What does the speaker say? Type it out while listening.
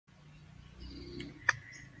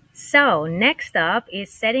So next up is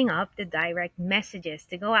setting up the direct messages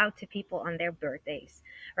to go out to people on their birthdays,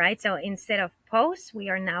 right? So instead of posts, we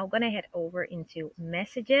are now going to head over into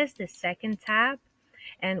messages, the second tab,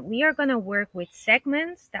 and we are going to work with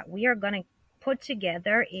segments that we are going to put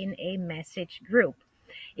together in a message group.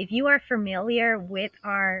 If you are familiar with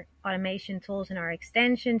our automation tools and our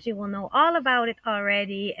extensions, you will know all about it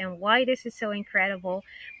already and why this is so incredible.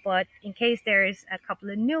 But in case there's a couple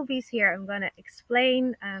of newbies here, I'm going to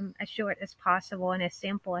explain as short as possible and as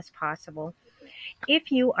simple as possible.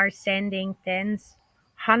 If you are sending tens,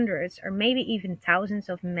 hundreds, or maybe even thousands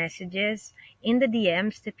of messages in the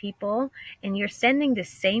DMs to people, and you're sending the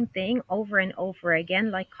same thing over and over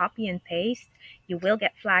again, like copy and paste, you will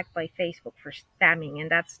get flagged by Facebook for spamming.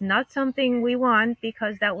 And that's not something we want,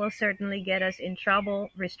 because that will certainly get us in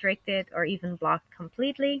trouble, restricted, or even blocked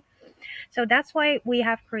completely. So that's why we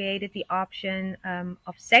have created the option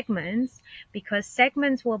of segments, because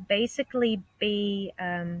segments will basically be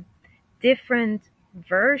different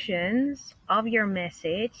versions of your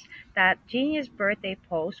message that Genius Birthday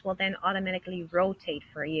Post will then automatically rotate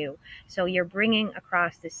for you. So you're bringing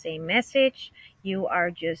across the same message, you are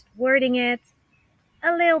just wording it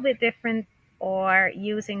a little bit different or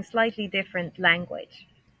using slightly different language.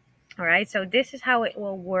 All right, so this is how it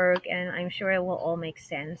will work, and I'm sure it will all make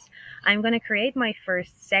sense. I'm going to create my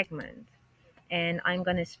first segment, and I'm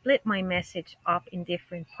going to split my message up in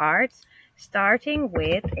different parts, starting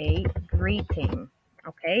with a greeting.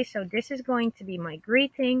 Okay, so this is going to be my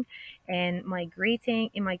greeting, and my greeting,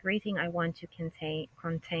 in my greeting, I want to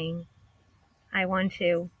I want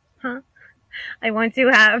to, I want to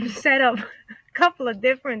have set up a couple of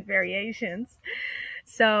different variations.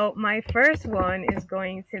 So my first one is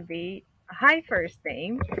going to be, hi, first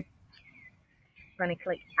name. I'm going to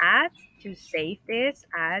click add to save this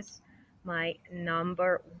as my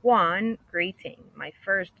number one greeting, my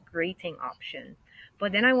first greeting option.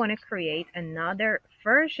 But then I want to create another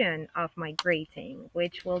version of my greeting,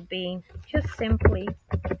 which will be just simply,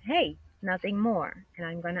 hey, nothing more. And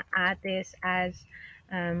I'm going to add this as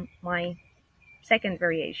my second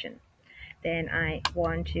variation. Then I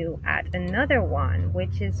want to add another one,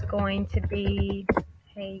 which is going to be,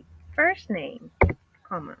 hey, first name,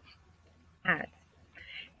 comma, add.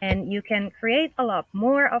 And you can create a lot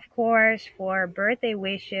more, of course, for birthday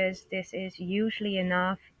wishes. This is usually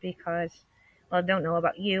enough because, well, I don't know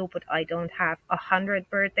about you, but I don't have 100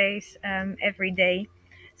 birthdays every day.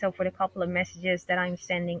 So for the couple of messages that I'm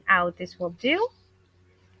sending out, this will do.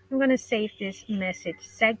 I'm going to save this message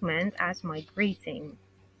segment as my greeting.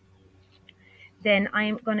 Then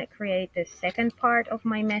I'm going to create the second part of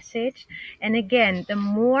my message. And again, the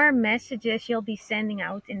more messages you'll be sending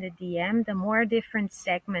out in the DM, the more different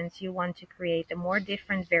segments you want to create, the more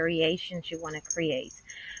different variations you want to create.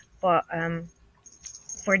 But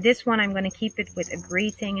for this one, I'm going to keep it with a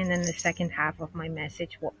greeting and then the second half of my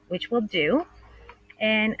message, which will do.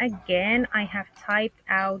 And again, I have typed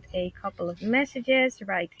out a couple of messages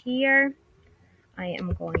right here. I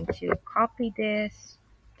am going to copy this,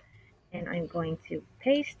 and I'm going to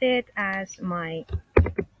paste it as my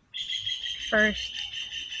first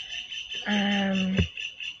can't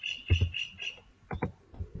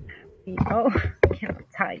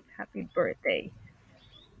type, happy birthday.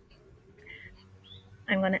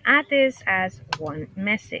 I'm going to add this as one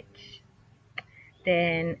message.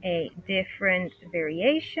 Then a different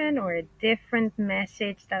variation or a different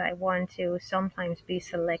message that I want to sometimes be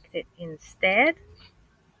selected instead.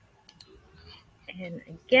 And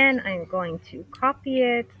again, I'm going to copy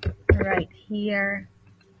it right here,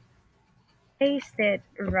 paste it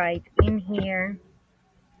right in here,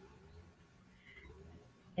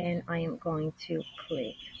 and I am going to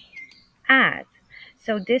click add.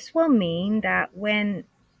 So this will mean that when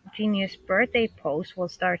Genius Birthday Post will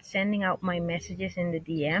start sending out my messages in the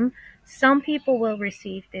DM, some people will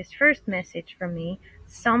receive this first message from me,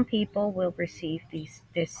 some people will receive this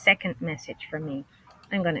second message from me.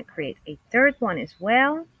 I'm going to create a third one as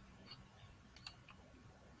well.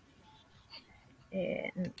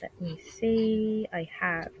 And let me see, I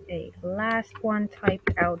have a last one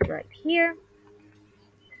typed out right here.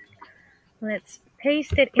 Let's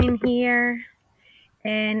paste it in here.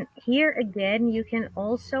 And here again, you can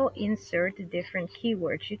also insert different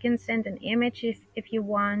keywords. You can send an image if you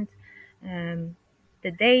want,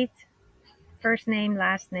 the date, first name,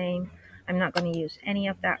 last name. I'm not going to use any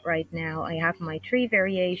of that right now. I have my 3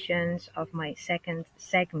 variations of my second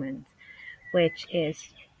segment, which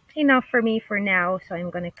is enough for me for now. So I'm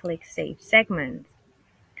going to click Save Segment.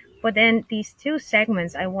 But then these 2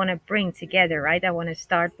 segments I want to bring together, right? I want to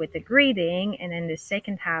start with the greeting, and then the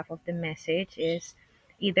second half of the message is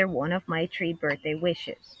either one of my 3 birthday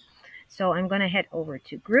wishes. So I'm going to head over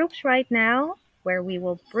to groups right now, where we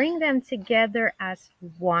will bring them together as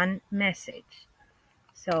one message.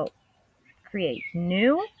 So create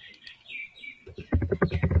new,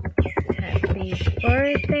 happy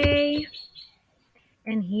birthday.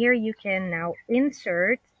 And here you can now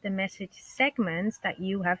insert the message segments that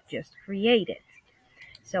you have just created.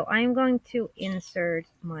 So I'm going to insert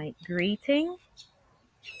my greeting,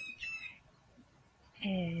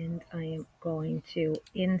 and I am going to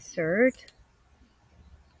insert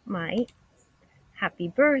my happy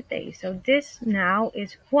birthday. So this now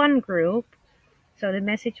is one group. So the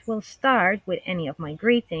message will start with any of my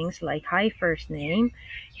greetings, like hi first name,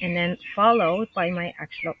 and then followed by my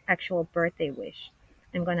actual birthday wish.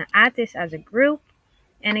 I'm going to add this as a group.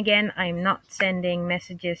 And again, I'm not sending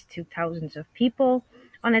messages to thousands of people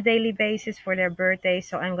on a daily basis for their birthday.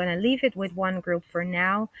 So I'm going to leave it with one group for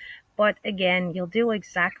now. But again, you'll do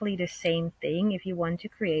exactly the same thing if you want to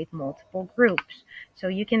create multiple groups. So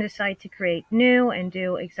you can decide to create new and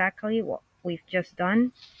do exactly what we've just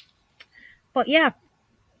done. But yeah,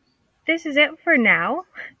 this is it for now.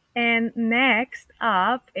 And next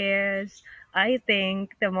up is, I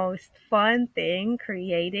think, the most fun thing,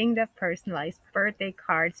 creating the personalized birthday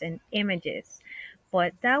cards and images.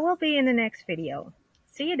 But that will be in the next video.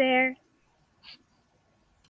 See you there.